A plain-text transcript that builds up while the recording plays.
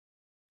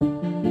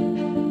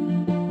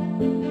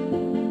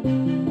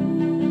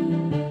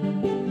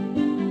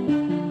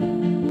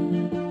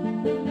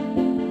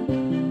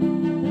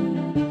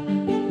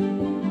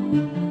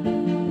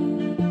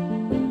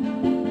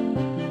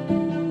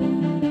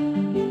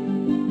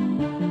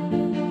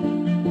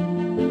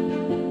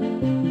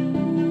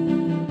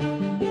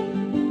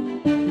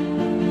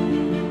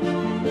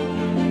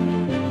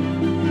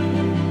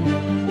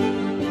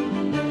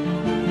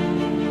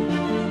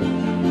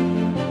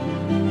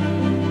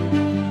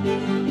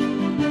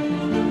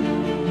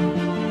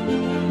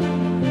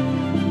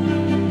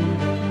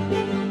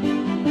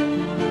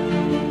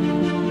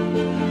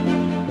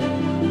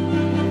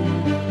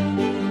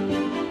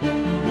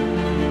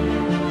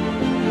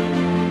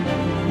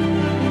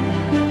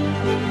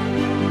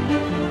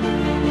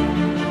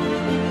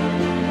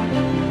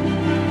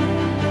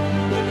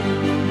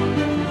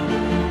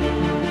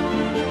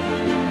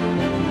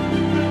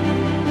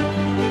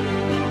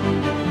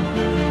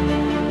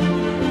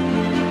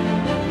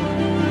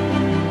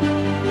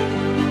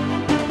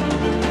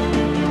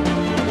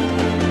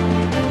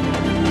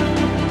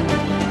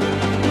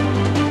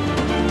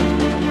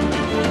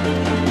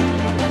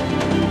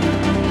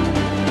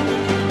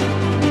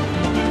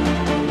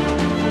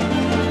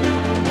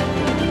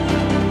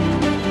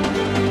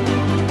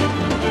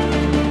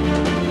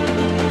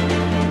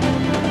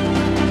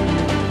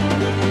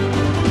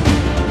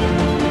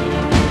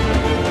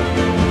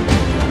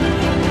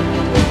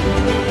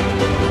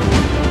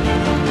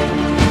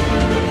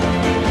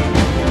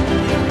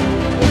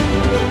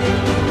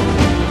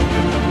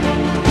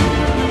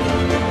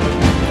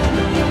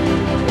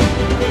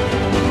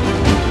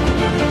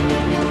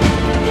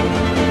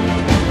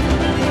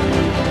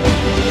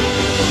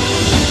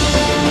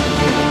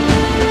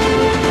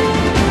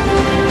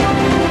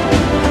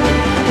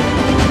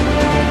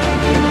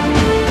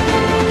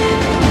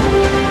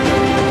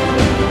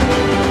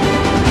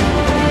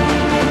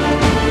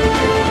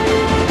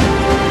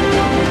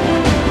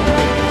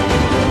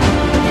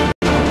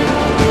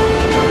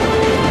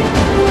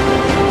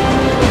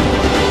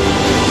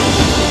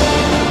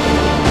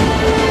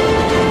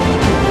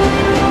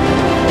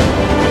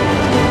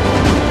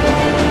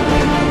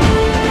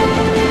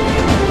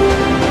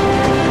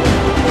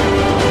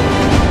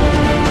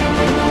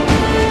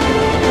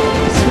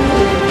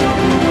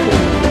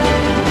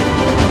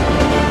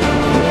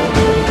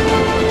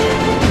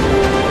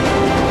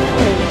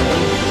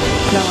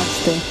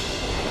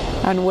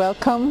And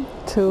welcome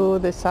to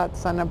the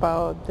satsang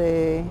about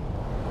the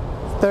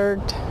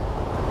third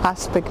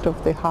aspect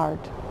of the heart.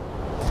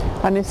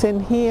 And it's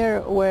in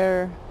here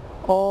where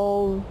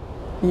all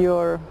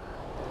your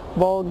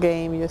ball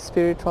game, your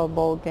spiritual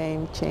ball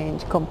game,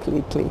 change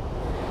completely,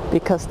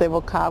 because the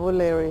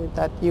vocabulary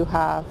that you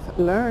have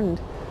learned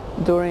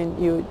during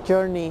your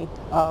journey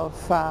of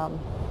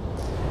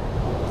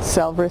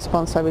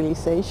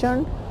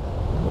self-responsibilization,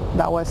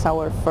 that was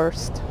our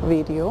first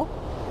video,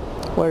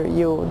 where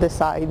you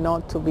decide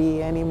not to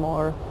be any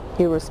more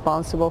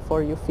irresponsible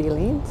for your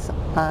feelings,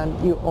 and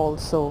you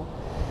also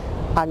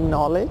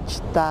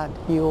acknowledge that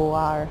you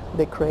are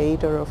the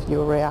creator of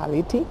your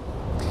reality.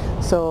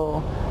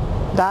 So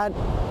that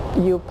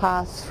you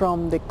pass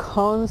from the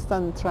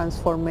constant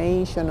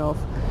transformation of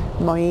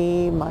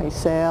me,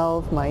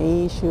 myself, my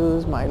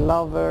issues, my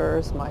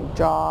lovers, my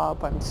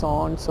job, and so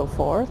on and so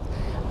forth,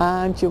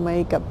 and you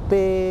make a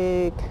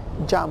big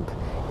jump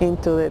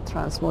into the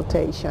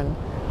transmutation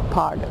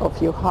part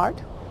of your heart,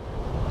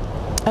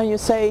 and you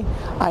say,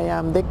 I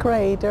am the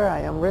creator,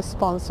 I am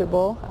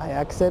responsible, I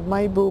accept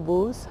my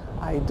boo-boos,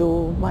 I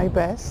do my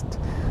best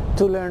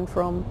to learn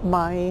from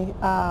my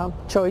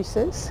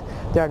choices.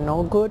 They are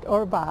no good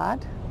or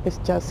bad, it's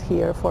just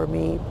here for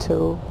me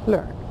to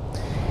learn.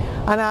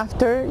 And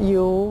after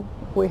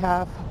we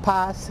have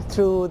passed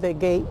through the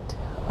gate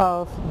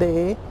of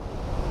the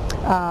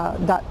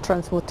that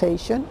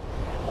transmutation,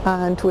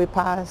 and we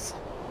pass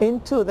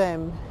into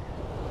the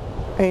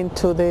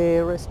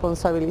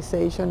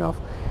responsibilization of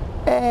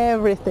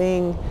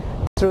everything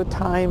through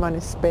time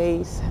and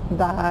space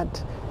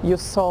that your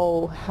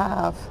soul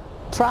have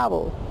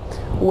traveled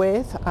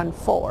with and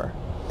for.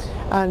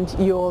 And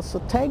you also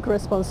take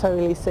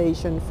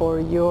responsibilization for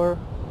your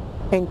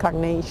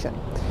incarnation,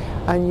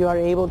 and you are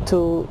able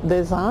to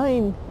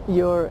design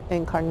your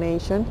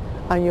incarnation,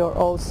 and you're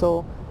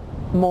also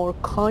more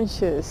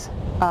conscious,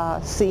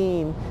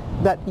 seeing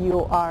that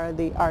you are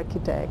the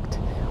architect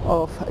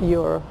of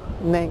your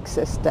next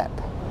step,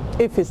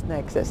 if it's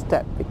next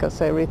step,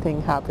 because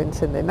everything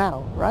happens in the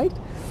now, right?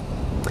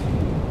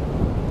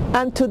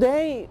 And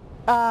today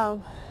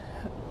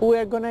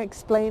we're going to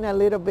explain a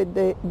little bit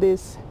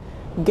this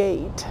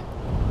gate,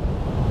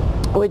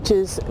 which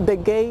is the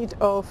gate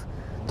of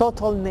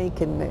total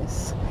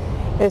nakedness.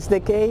 It's the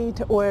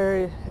gate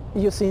where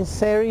your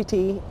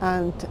sincerity,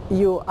 and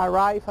you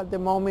arrive at the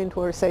moment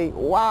where you say,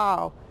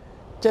 wow,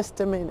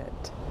 just a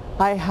minute,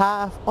 I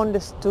have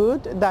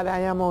understood that I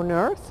am on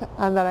earth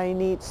and that I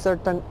need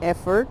certain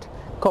effort,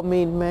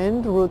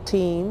 commitment,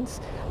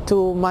 routines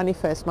to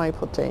manifest my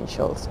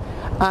potentials.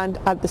 And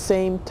at the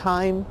same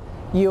time,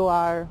 you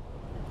are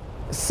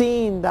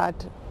seeing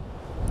that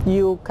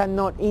you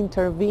cannot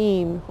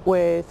intervene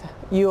with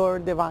your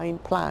divine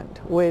plan,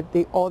 with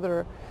the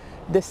other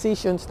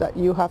decisions that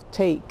you have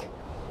taken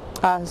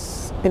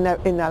as in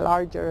a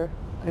larger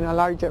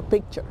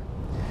picture.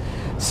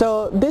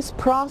 So this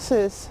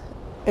process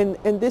in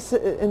this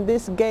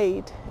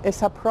gate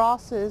is a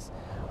process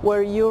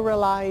where you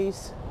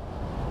realize,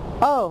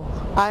 oh,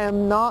 I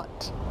am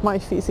not my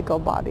physical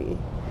body.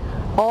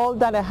 All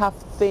that I have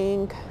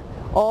think,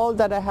 all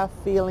that I have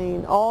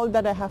feeling, all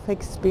that I have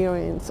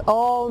experienced,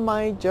 all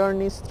my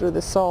journeys through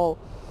the soul,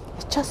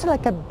 it's just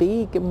like a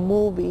big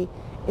movie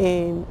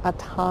in a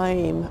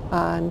time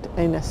and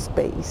in a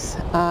space.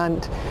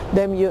 And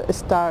then you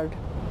start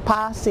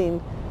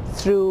passing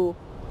through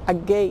a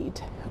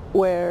gate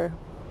where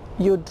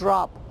you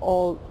drop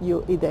all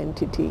your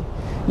identity.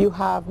 You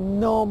have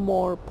no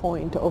more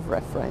point of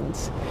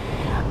reference.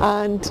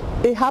 And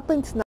it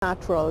happens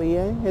naturally.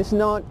 It's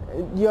not,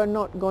 you're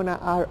not going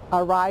to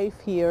arrive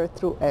here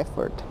through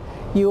effort.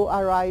 You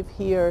arrive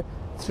here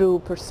through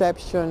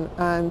perception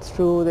and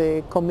through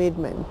the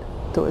commitment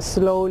to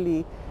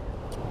slowly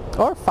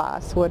or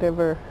fast,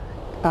 whatever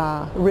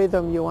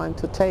rhythm you want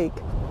to take.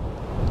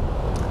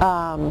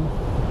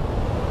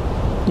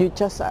 You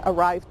just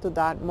arrive to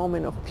that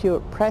moment of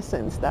pure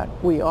presence that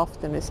we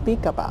often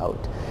speak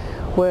about,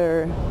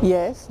 where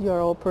yes,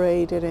 you're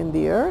operated in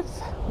the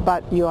earth,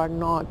 but you are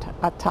not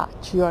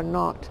attached. You're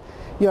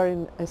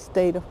in a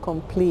state of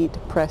complete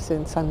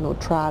presence and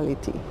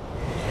neutrality.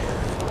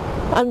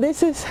 And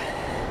this is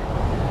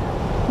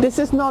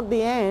not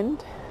the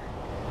end,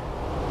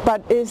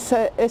 but it's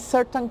a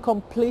certain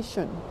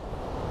completion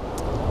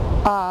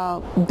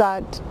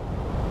that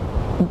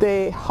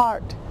the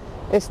heart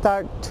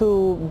start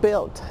to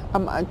build a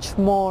much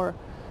more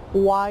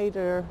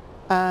wider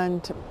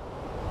and,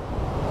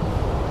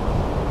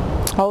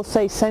 I'll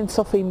say, sense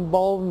of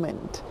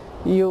involvement.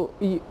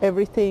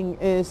 Everything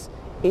is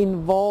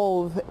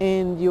involved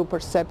in your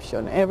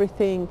perception.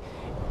 Everything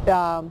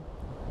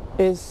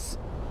is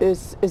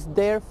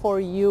there for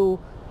you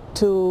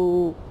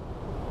to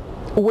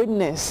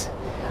witness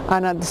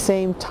and at the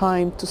same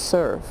time to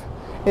serve.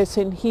 It's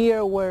in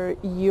here where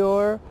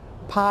your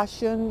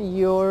passion,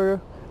 your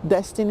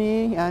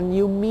destiny, and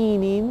your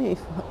meaning,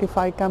 if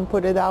I can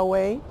put it that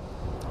way,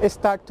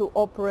 start to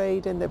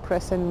operate in the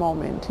present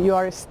moment. You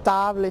are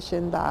established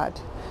in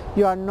that.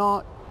 You are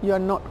not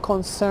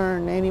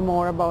concerned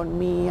anymore about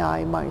me,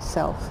 I,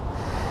 myself.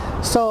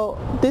 So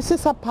this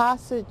is a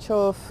passage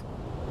of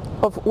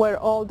where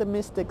all the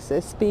mystics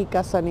speak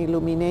as an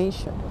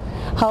illumination.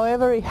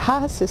 However, it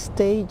has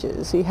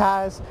stages. It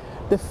has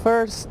the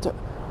first,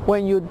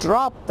 when you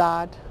drop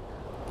that,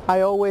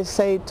 I always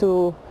say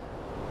to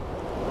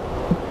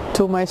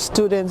my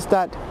students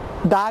that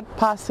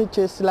passage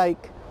is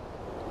like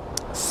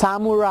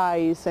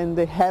samurais in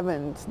the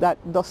heavens that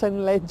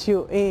doesn't let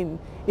you in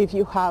if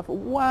you have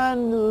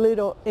one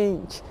little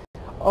inch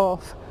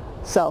of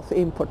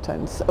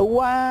self-importance,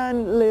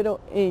 one little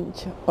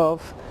inch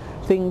of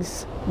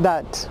things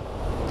that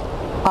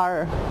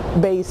are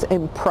based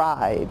in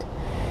pride.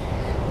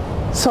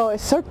 So a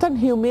certain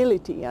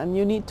humility, and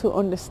you need to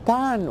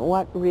understand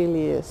what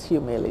really is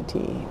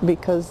humility,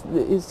 because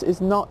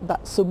it's not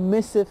that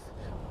submissive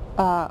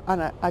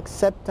an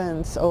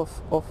acceptance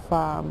of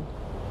an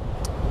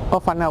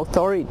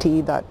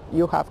authority that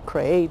you have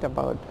created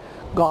about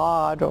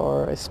God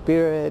or a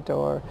spirit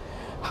or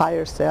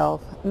higher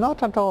self.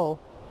 Not at all.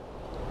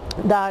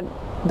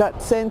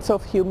 That sense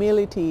of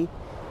humility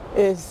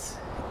is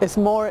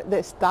more the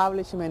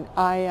establishment.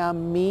 I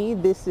am me,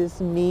 this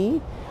is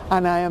me,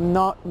 and I am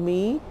not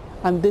me,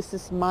 and this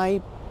is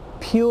my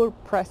pure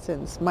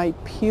presence, my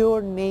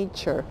pure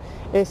nature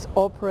is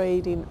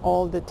operating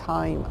all the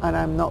time, and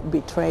I'm not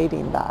betrayed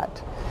in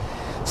that.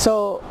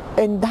 So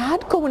in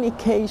that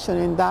communication,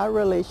 in that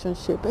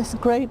relationship, it's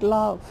great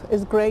love,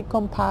 it's great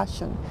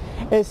compassion.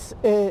 It's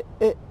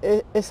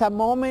a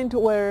moment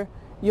where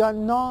you are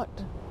not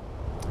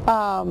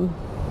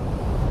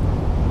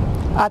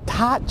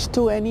attached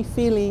to any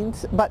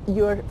feelings, but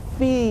you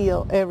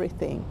feel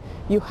everything.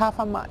 You have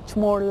a much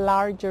more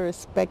larger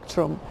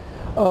spectrum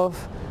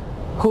of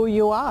who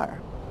you are.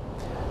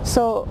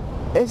 So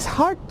it's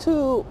hard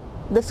to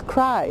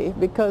describe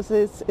because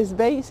it's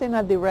based in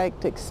a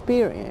direct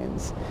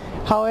experience.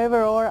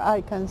 However, all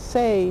I can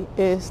say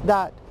is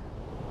that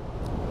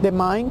the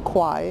mind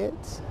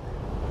quiets,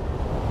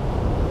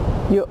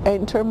 you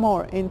enter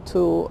more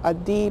into a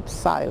deep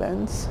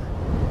silence.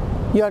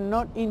 You are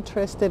not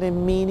interested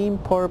in meaning,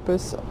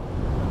 purpose,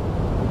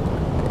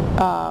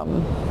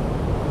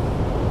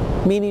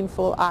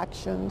 meaningful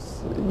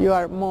actions. You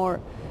are more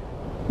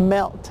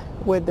melt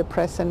with the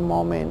present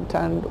moment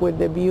and with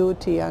the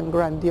beauty and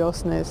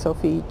grandioseness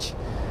of each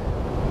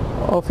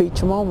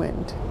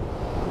moment.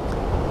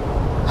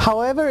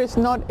 However, it's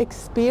not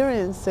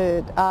experienced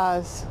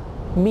as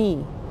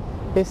me.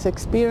 It's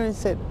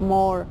experienced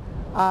more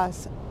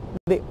as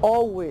the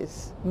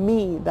always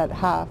me that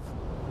have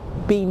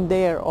been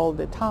there all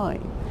the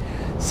time.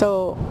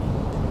 So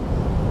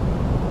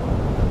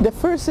the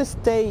first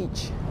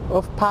stage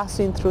of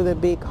passing through the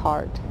big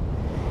heart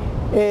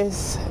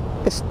is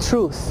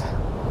truth,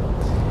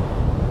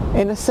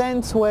 in a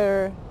sense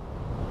where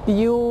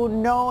you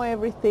know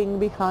everything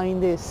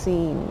behind the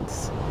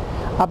scenes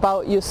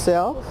about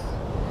yourself,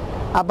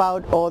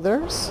 about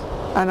others,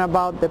 and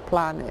about the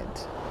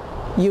planet.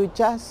 You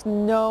just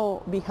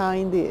know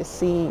behind the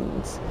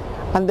scenes,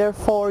 and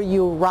therefore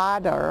your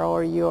radar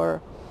or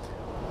your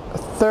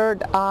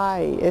third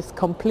eye is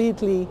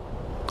completely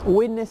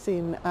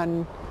witnessing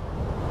and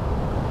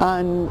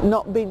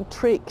not being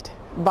tricked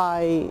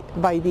by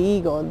the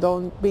ego,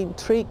 don't be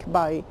tricked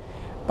by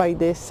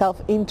the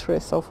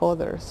self-interest of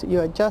others.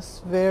 You are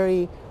just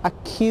very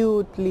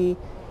acutely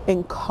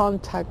in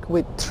contact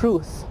with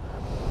truth,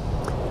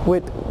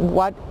 with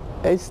what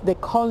is the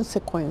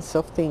consequence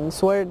of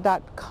things, where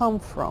that come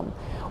from,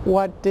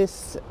 what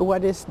is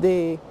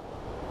the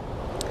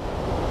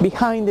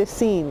behind the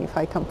scene, if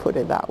I can put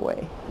it that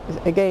way.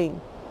 Again,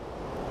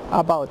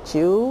 about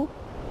you,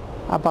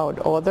 about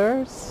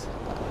others,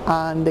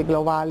 and the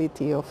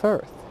globality of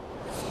Earth.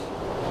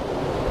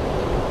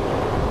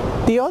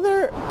 The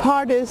other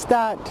part is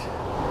that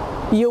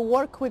you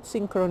work with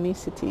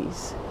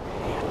synchronicities,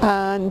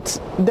 and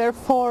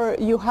therefore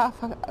you have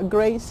a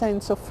great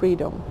sense of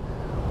freedom,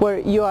 where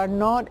you are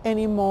not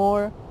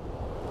anymore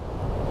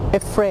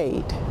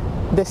afraid.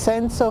 The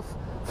sense of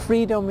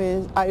freedom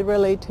is, I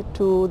relate it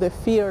to the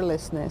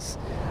fearlessness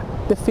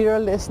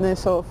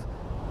of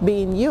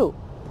being you,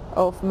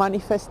 of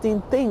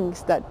manifesting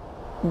things that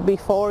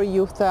before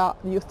you thought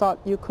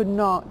you could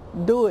not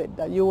do it,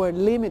 that you were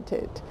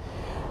limited.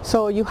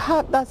 So you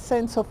have that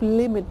sense of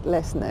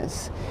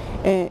limitlessness.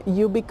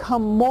 You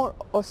become more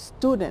a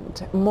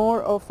student,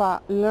 more of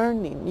a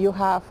learning. You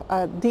have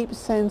a deep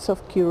sense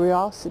of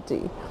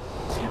curiosity.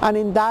 And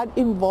in that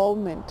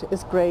involvement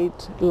is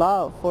great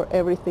love for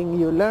everything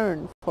you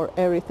learn, for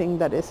everything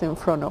that is in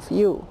front of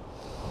you.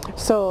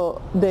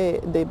 So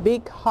the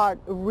big heart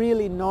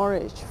really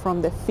nourished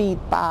from the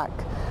feedback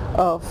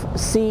of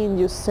seeing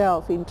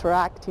yourself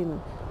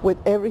interacting with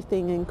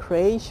everything in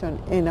creation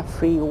in a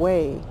free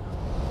way.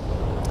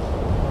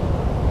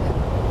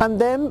 And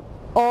then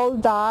all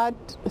that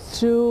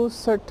through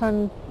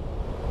certain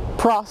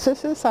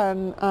processes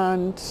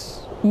and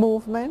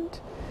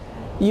movement,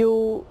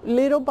 you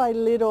little by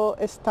little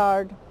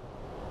start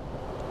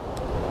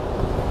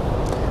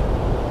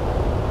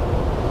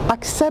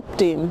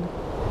accepting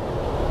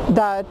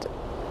that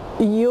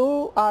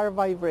you are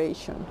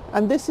vibration,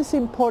 and this is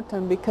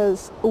important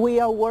because we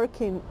are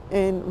working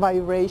in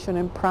vibration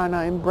and prana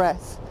and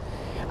breath,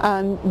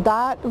 and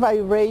that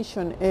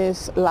vibration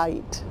is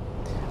light,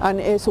 and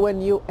is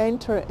when you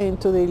enter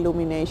into the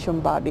illumination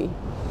body.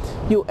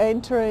 You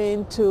enter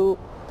into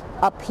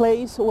a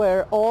place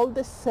where all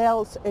the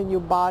cells in your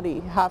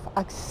body have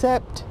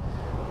accept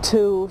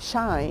to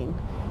shine,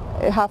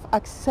 have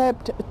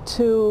accept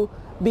to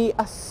be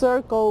a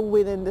circle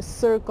within the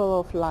circle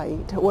of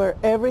light, where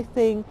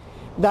everything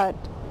that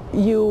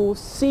you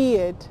see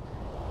it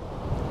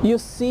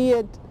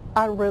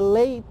and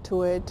relate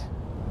to it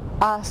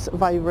as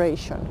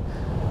vibration,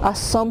 as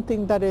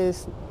something that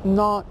is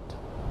not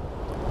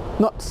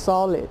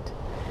solid.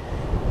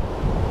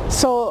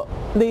 So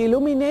the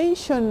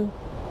illumination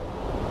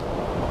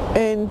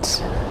in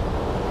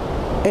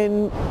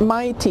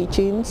my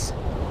teachings,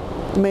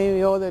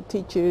 maybe other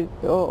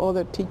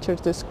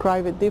teachers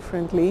describe it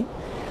differently,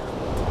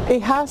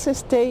 it has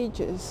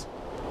stages,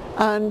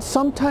 and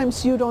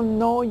sometimes you don't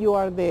know you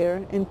are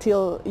there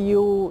until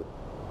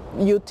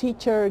your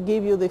teacher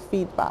give you the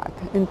feedback,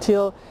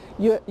 until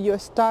you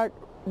start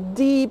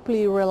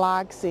deeply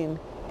relaxing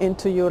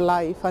into your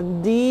life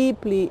and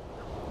deeply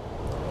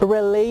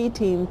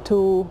relating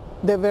to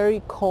the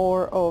very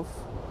core of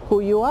who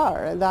you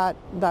are, that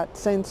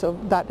sense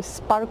of that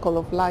sparkle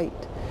of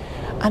light.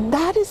 And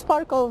that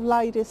sparkle of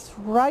light is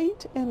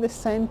right in the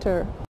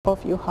center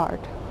of your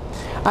heart,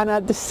 and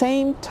at the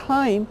same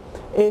time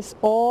is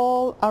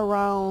all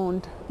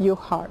around your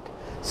heart.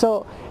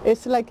 So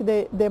it's like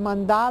the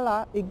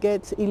mandala, it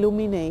gets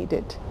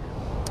illuminated.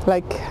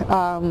 Like,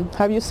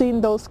 have you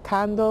seen those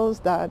candles,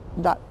 that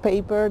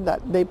paper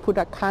that they put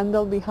a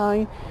candle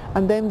behind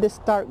and then they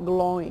start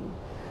glowing?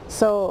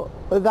 So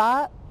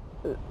that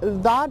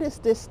is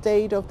the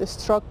state of the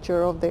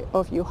structure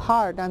of your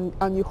heart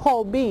and your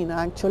whole being,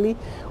 actually,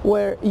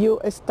 where you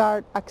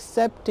start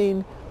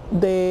accepting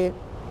the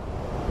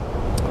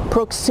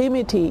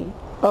proximity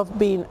of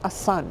being a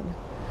son,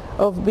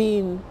 of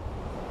being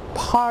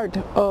part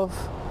of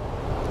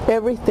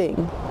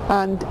everything,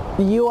 and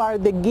you are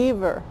the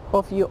giver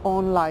of your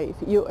own life.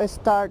 You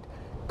start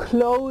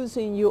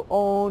closing your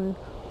own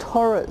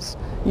torus,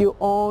 your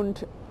own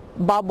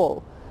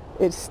bubble.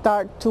 It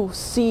starts to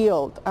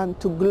seal and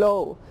to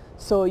glow.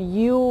 So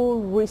you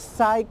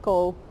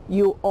recycle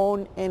your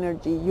own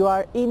energy. You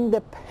are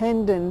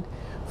independent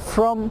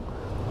from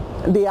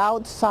the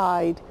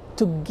outside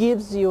to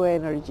gives you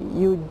energy.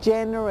 You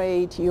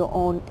generate your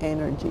own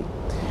energy.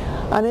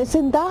 And it's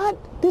in that,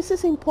 this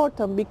is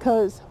important,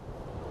 because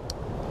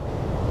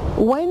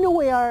when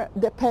we are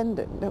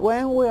dependent,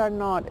 when we are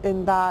not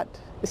in that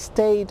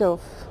state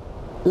of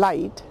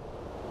light,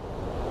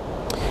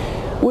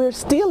 we're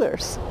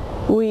stealers.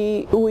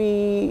 We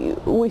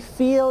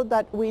feel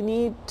that we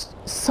need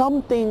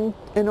something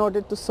in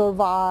order to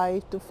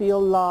survive, to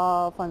feel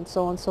love, and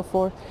so on and so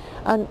forth.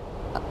 And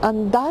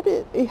that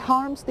it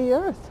harms the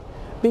earth,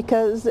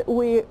 because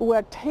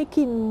we're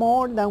taking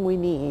more than we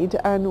need,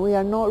 and we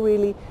are not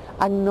really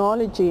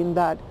acknowledging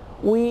that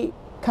we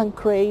can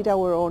create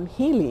our own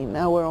healing,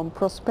 our own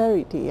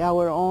prosperity,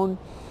 our own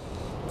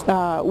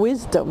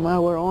wisdom,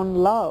 our own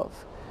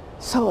love.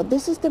 So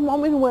this is the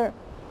moment where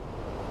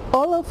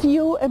all of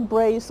you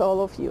embrace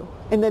all of you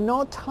in the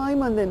no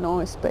time and the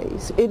no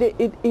space.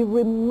 It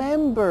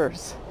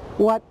remembers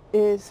what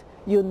is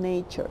your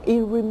nature.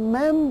 It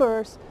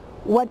remembers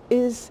what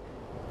is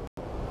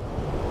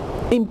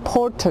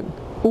important,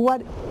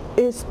 what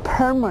is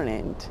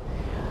permanent,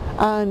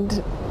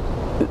 and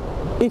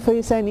if there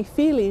is any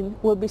feeling,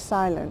 will be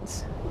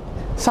silence.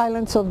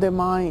 Silence of the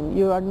mind.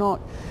 You are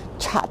not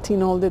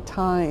chatting all the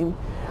time,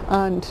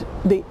 and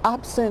the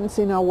absence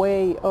in a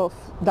way of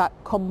that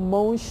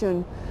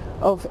commotion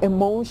of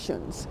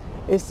emotions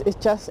is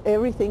just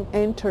everything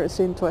enters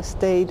into a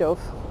state of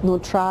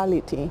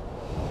neutrality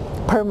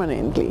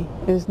permanently.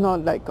 It's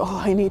not like,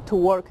 oh, I need to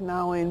work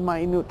now in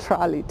my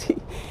neutrality.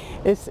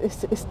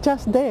 It's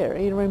just there.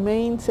 It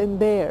remains in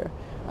there,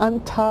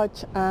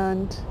 untouched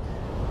and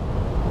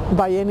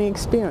by any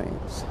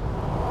experience.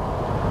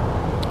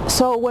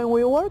 So when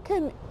we work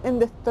in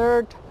the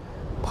third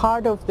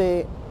part of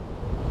the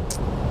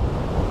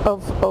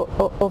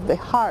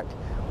heart,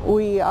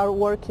 we are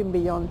working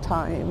beyond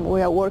time.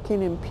 We are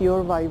working in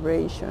pure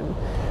vibration.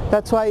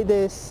 That's why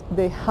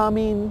the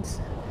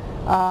hummings,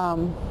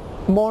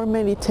 more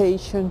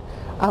meditation,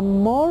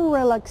 and more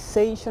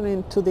relaxation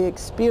into the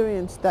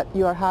experience that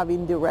you are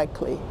having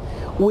directly,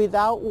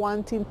 without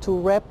wanting to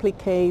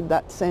replicate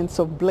that sense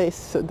of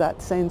bliss,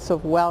 that sense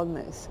of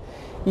wellness.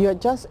 You are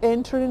just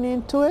entering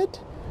into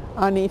it,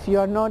 and if you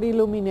are not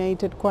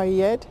illuminated quite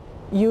yet,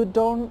 you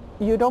don't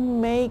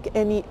make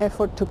any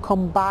effort to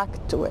come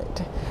back to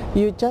it.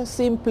 You just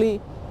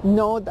simply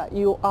know that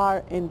you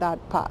are in that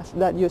path,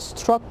 that your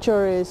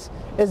structure is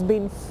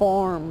being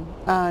formed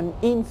and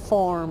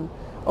informed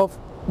of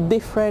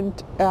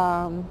different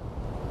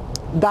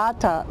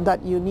data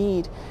that you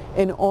need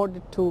in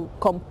order to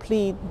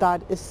complete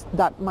that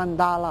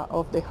mandala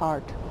of the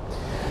heart.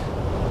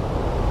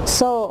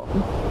 So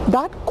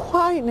that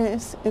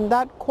quietness, in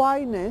that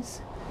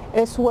quietness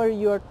is where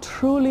you're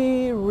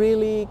truly,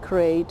 really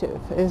creative,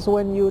 is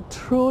when you're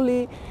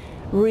truly,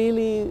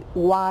 really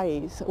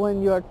wise,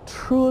 when you're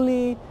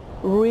truly,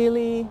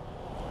 really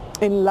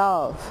in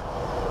love,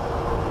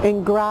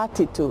 in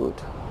gratitude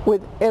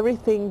with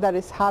everything that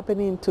is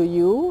happening to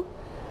you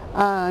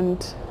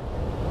and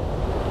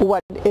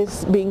what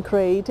is being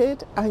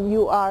created, and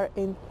you are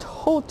in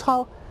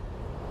total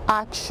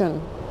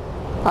action,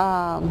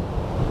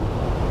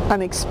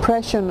 an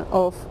expression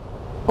of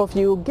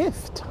your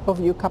gift,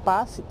 of your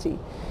capacity,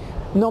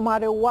 no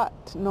matter what,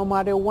 no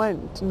matter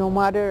when, no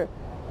matter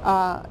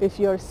if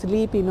you're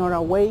sleeping or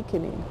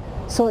awakening.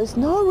 So it's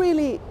not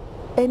really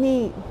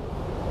any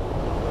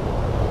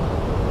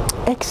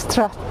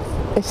extra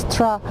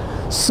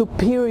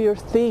superior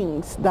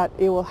things that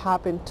it will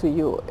happen to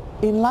you.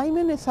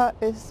 Enlightenment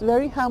is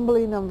very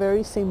humbling and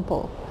very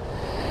simple.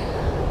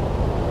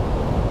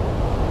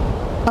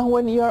 And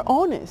when you're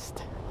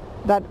honest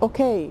that,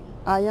 okay,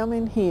 I am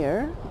in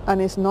here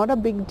and it's not a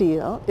big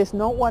deal, it's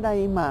not what I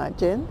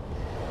imagine,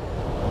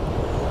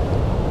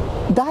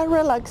 that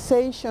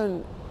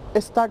relaxation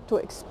start to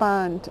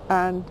expand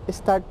and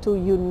start to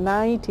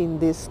unite in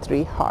these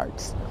three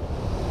hearts.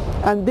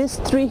 And these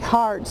three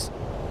hearts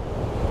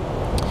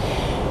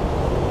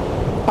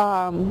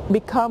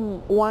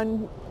become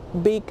one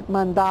big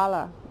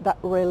mandala that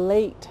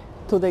relate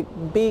to the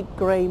big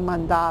gray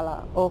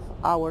mandala of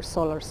our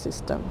solar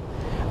system.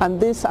 And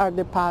these are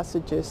the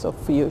passages of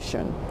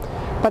fusion.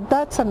 But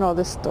that's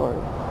another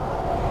story.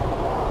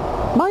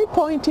 My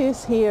point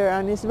is here,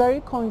 and it's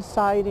very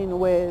coinciding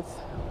with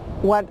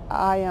what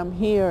I am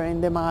here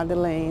in the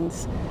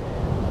Madeleines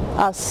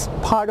as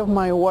part of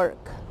my work.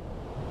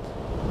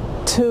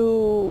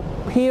 To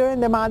here in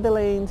the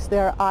Madeleines,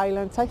 there are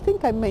islands, I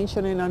think I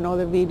mentioned in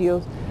another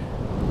video,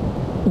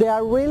 they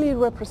are really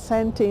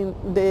representing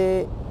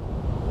the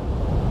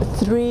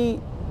three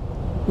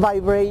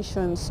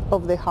vibrations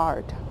of the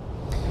heart.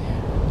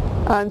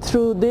 And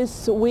through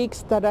these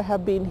weeks that I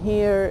have been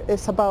here,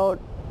 it's about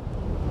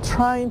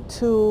trying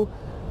to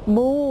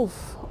move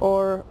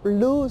or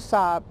loose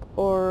up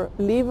or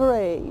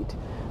liberate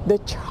the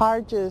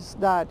charges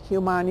that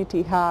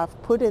humanity have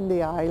put in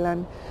the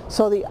island,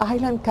 so the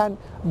island can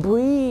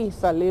breathe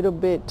a little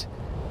bit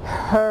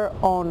her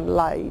own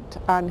light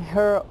and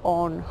her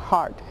own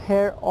heart,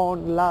 her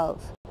own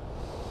love.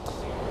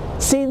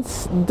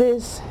 Since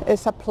this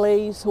is a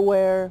place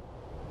where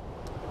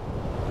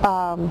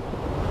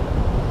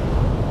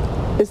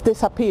it's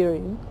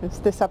disappearing,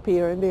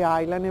 the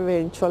island,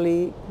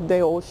 eventually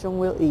the ocean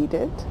will eat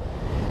it.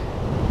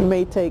 It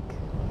may take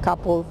a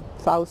couple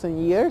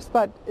thousand years,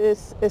 but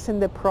it's in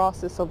the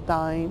process of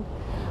dying.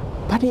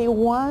 But he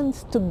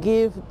wants to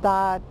give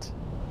that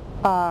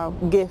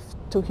gift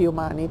to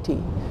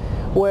humanity,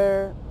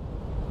 where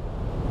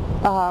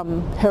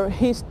her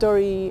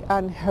history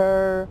and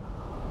her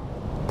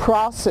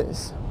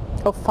process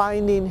of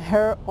finding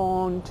her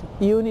own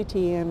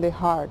unity in the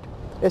heart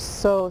is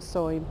so,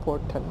 so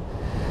important.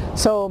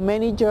 So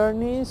many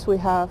journeys we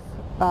have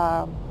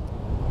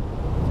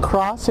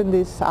crossed in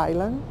this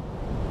island,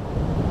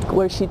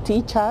 where she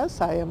teaches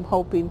us. I am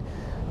hoping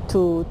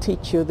to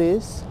teach you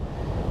this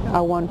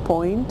at one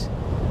point.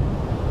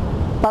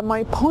 But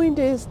my point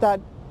is that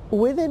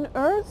within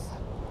Earth,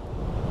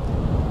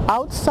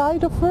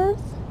 outside of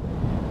Earth,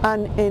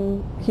 and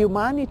in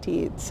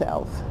humanity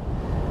itself,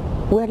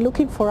 we're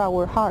looking for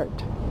our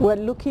heart. We're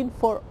looking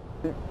for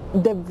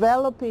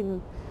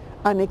developing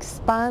and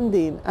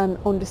expanding and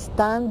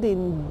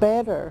understanding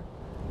better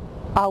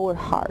our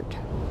heart.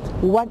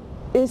 What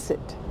is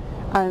it?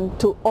 And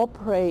to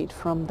operate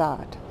from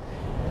that,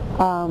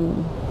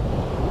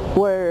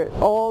 where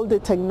all the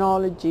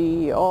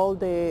technology, all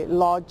the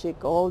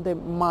logic, all the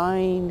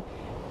mind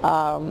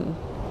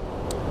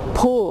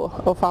pull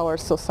of our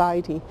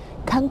society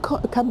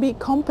can be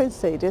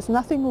compensated. There's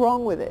nothing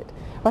wrong with it,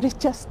 but it's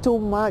just too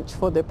much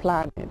for the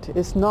planet.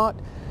 It's not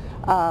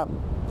a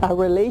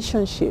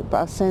relationship,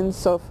 a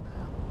sense of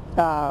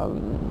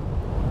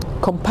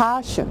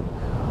compassion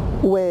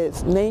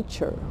with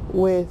nature,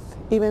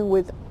 even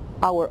with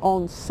our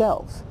own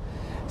self.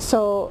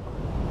 So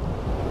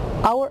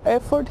our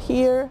effort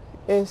here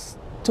is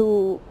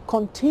to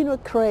continue to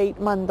create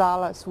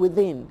mandalas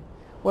within.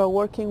 We're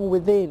working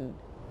within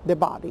the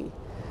body,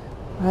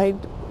 right?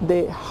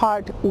 The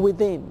heart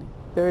within.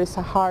 There is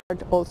a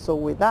heart also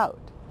without,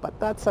 but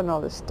that's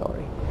another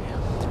story.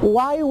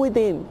 Why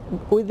within?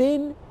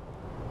 Within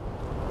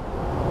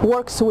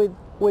works with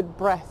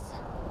breath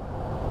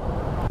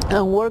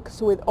and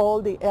works with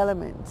all the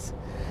elements.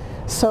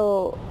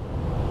 So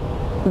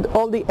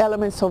all the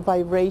elements of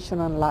vibration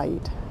and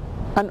light,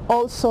 and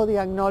also the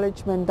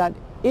acknowledgement that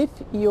if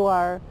you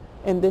are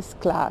in this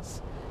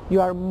class, you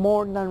are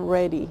more than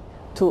ready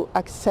to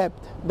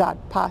accept that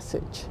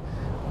passage,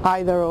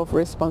 either of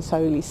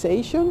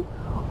responsibilization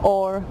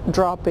or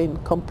dropping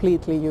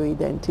completely your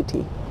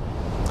identity.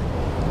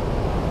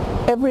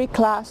 Every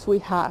class we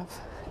have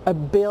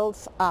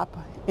builds up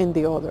in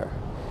the other,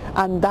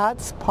 and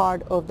that's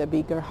part of the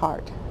bigger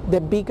heart. the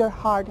bigger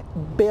heart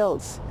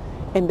builds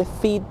in the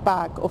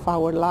feedback of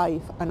our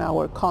life and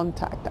our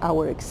contact,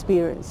 our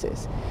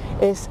experiences,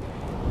 is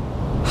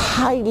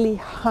highly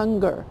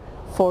hunger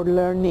for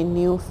learning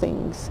new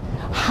things,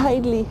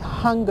 highly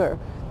hunger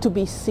to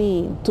be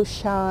seen, to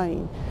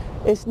shine.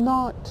 It's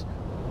not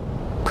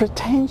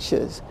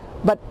pretentious,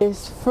 but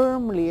is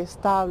firmly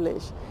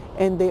established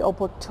in the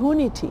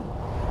opportunity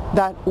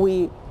that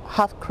we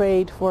have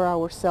created for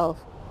ourselves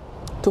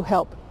to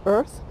help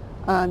Earth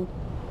and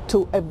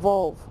to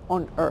evolve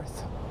on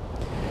Earth.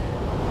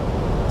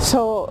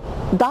 So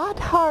that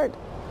heart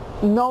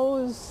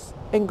knows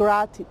in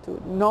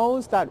gratitude,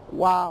 knows that,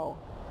 wow,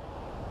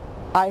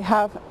 I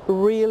have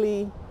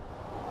really,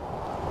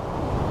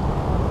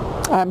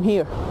 I'm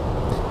here,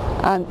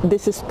 and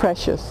this is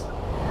precious,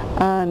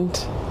 and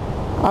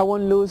I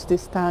won't lose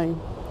this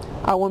time.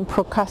 I won't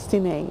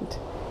procrastinate.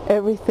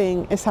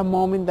 Everything is a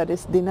moment that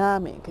is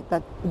dynamic,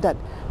 that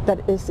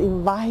is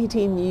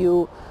inviting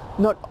you.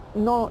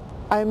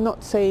 I'm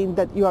not saying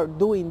that you are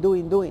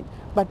doing,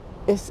 but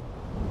it's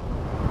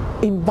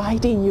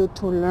inviting you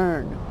to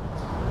learn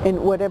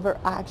in whatever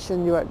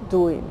action you are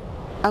doing.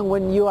 And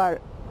when you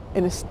are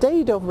in a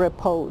state of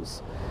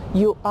repose,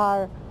 you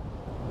are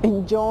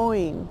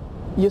enjoying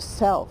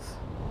yourself,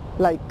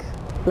 like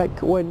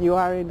when you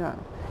are in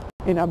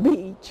a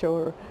beach,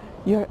 or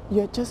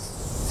you're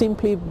just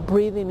simply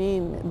breathing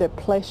in the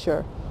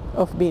pleasure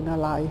of being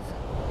alive.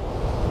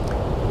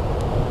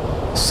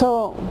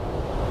 So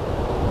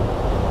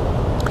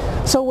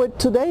with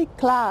today's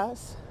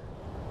class,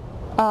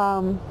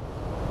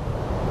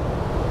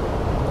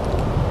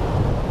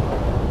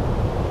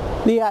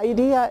 the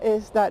idea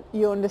is that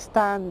you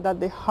understand that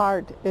the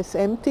heart is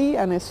empty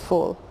and is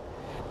full,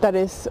 that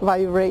is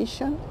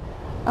vibration,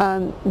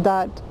 and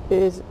that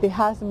it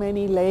has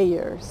many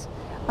layers,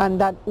 and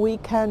that we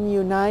can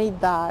unite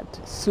that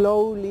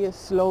slowly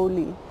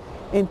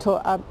into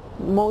a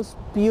most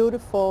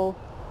beautiful,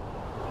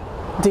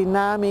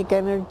 dynamic,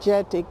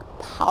 energetic,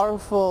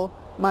 powerful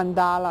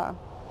mandala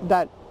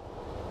that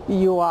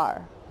you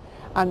are,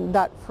 and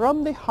that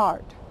from the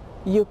heart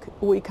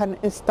we can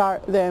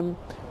start them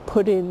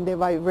putting the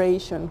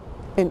vibration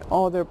in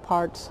other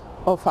parts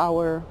of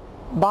our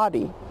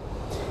body,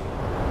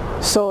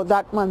 so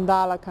that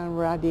mandala can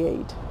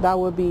radiate. That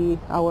will be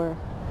our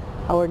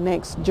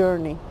next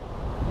journey.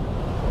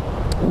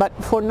 But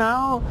for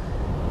now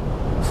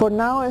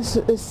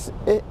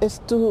is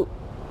to,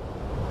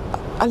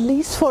 at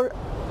least for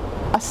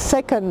a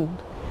second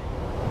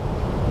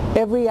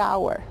every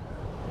hour,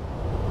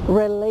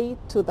 relate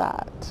to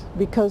that,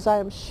 because I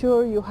am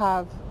sure you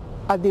have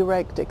a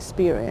direct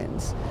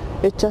experience.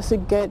 It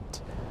doesn't get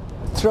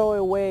thrown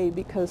away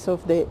because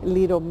of the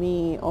little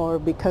me, or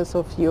because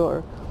of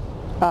your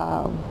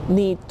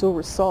need to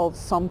resolve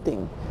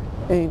something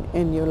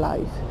in your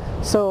life.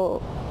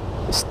 So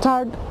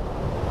start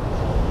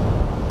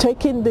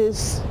taking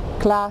these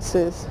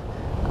classes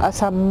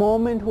as a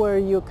moment where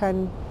you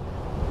can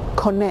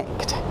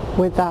connect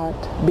with that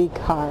big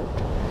heart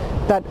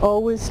that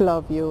always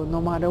loves you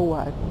no matter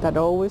what, that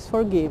always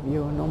forgives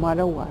you no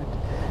matter what,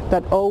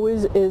 that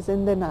always is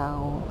in the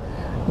now,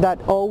 that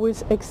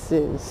always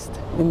exists,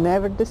 it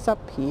never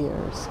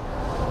disappears,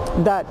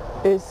 that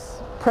is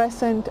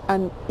present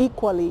and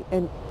equally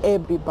in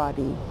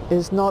everybody.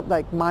 It's not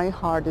like my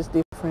heart is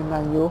different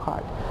than your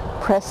heart.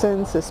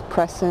 Presence is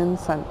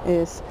presence and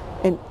is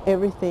in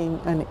everything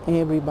and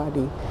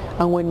everybody.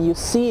 And when you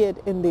see it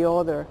in the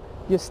other,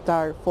 you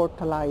start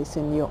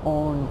fertilizing your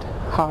own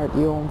heart,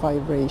 your own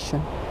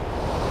vibration.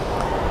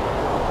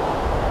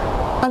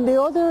 And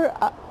the other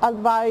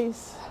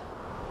advice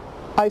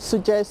I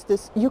suggest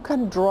is you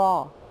can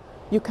draw,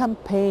 you can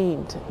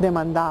paint the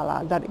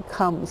mandala that it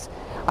comes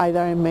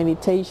either in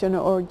meditation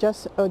or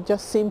just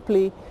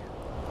simply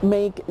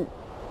make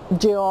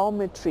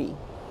geometry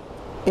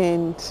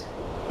in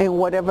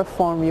whatever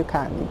form you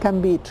can. It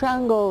can be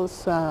triangles,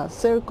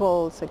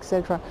 circles,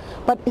 etc.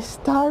 But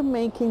start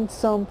making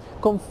some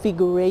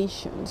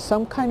configuration,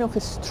 some kind of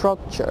a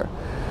structure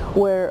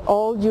where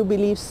all your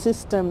belief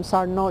systems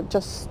are not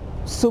just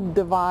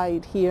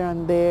subdivided here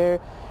and there.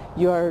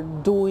 You're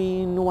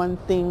doing one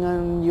thing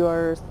and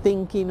you're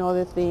thinking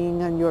other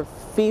thing and you're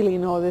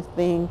feeling other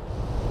thing.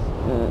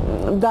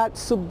 That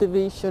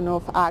subdivision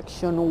of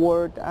action,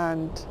 word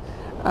and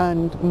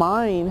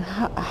mind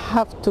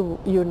have to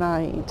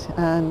unite,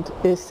 and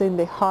it's in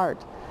the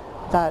heart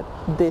that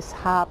this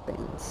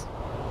happens.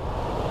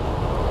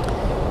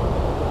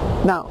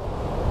 Now,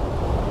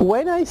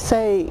 when I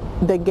say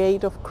the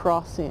gate of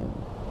crossing,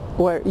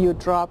 where you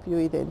drop your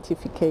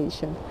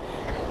identification,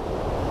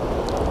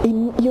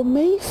 you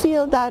may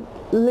feel that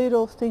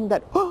little thing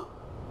that, oh,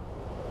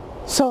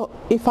 so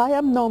if I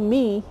am not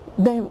me,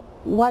 then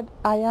what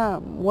I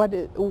am, what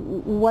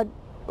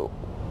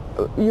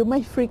you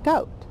may freak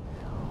out,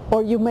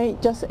 or you may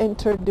just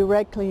enter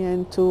directly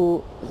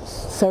into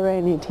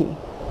serenity.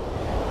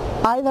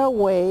 Either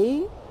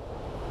way,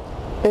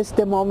 it's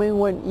the moment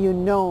when you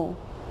know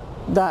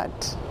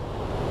that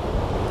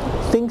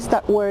things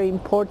that were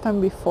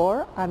important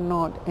before are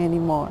not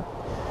anymore.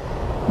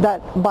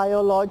 that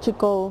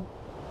biological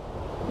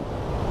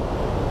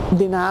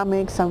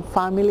dynamics and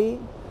family,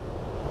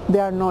 they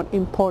are not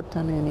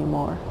important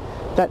anymore,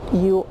 that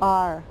you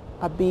are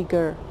a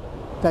bigger,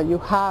 that you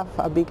have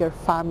a bigger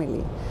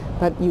family,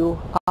 that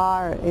you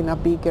are in a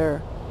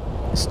bigger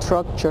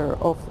structure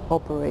of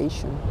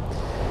operation.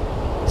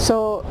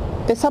 So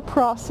it's a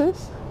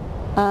process,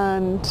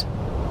 and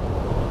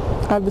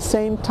at the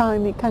same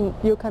time you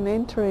can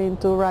enter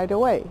into right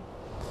away.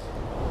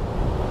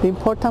 The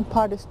important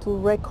part is to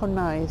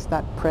recognize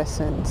that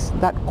presence,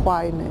 that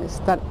quietness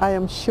that I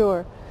am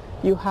sure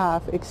you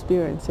have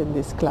experienced in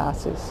these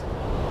classes.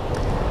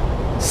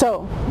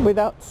 So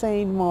without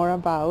saying more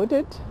about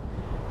it,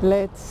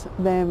 let's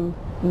them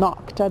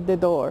knock at the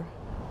door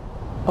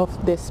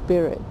of the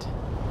spirit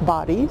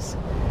bodies,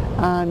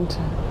 and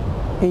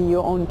in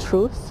your own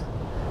truth,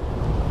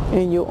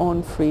 in your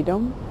own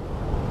freedom,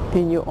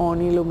 in your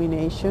own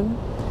illumination,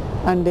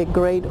 and the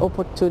great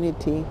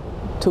opportunity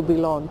to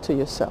belong to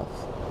yourself.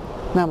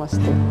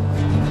 Namaste.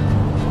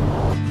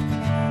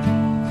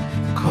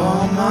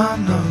 Call my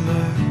number.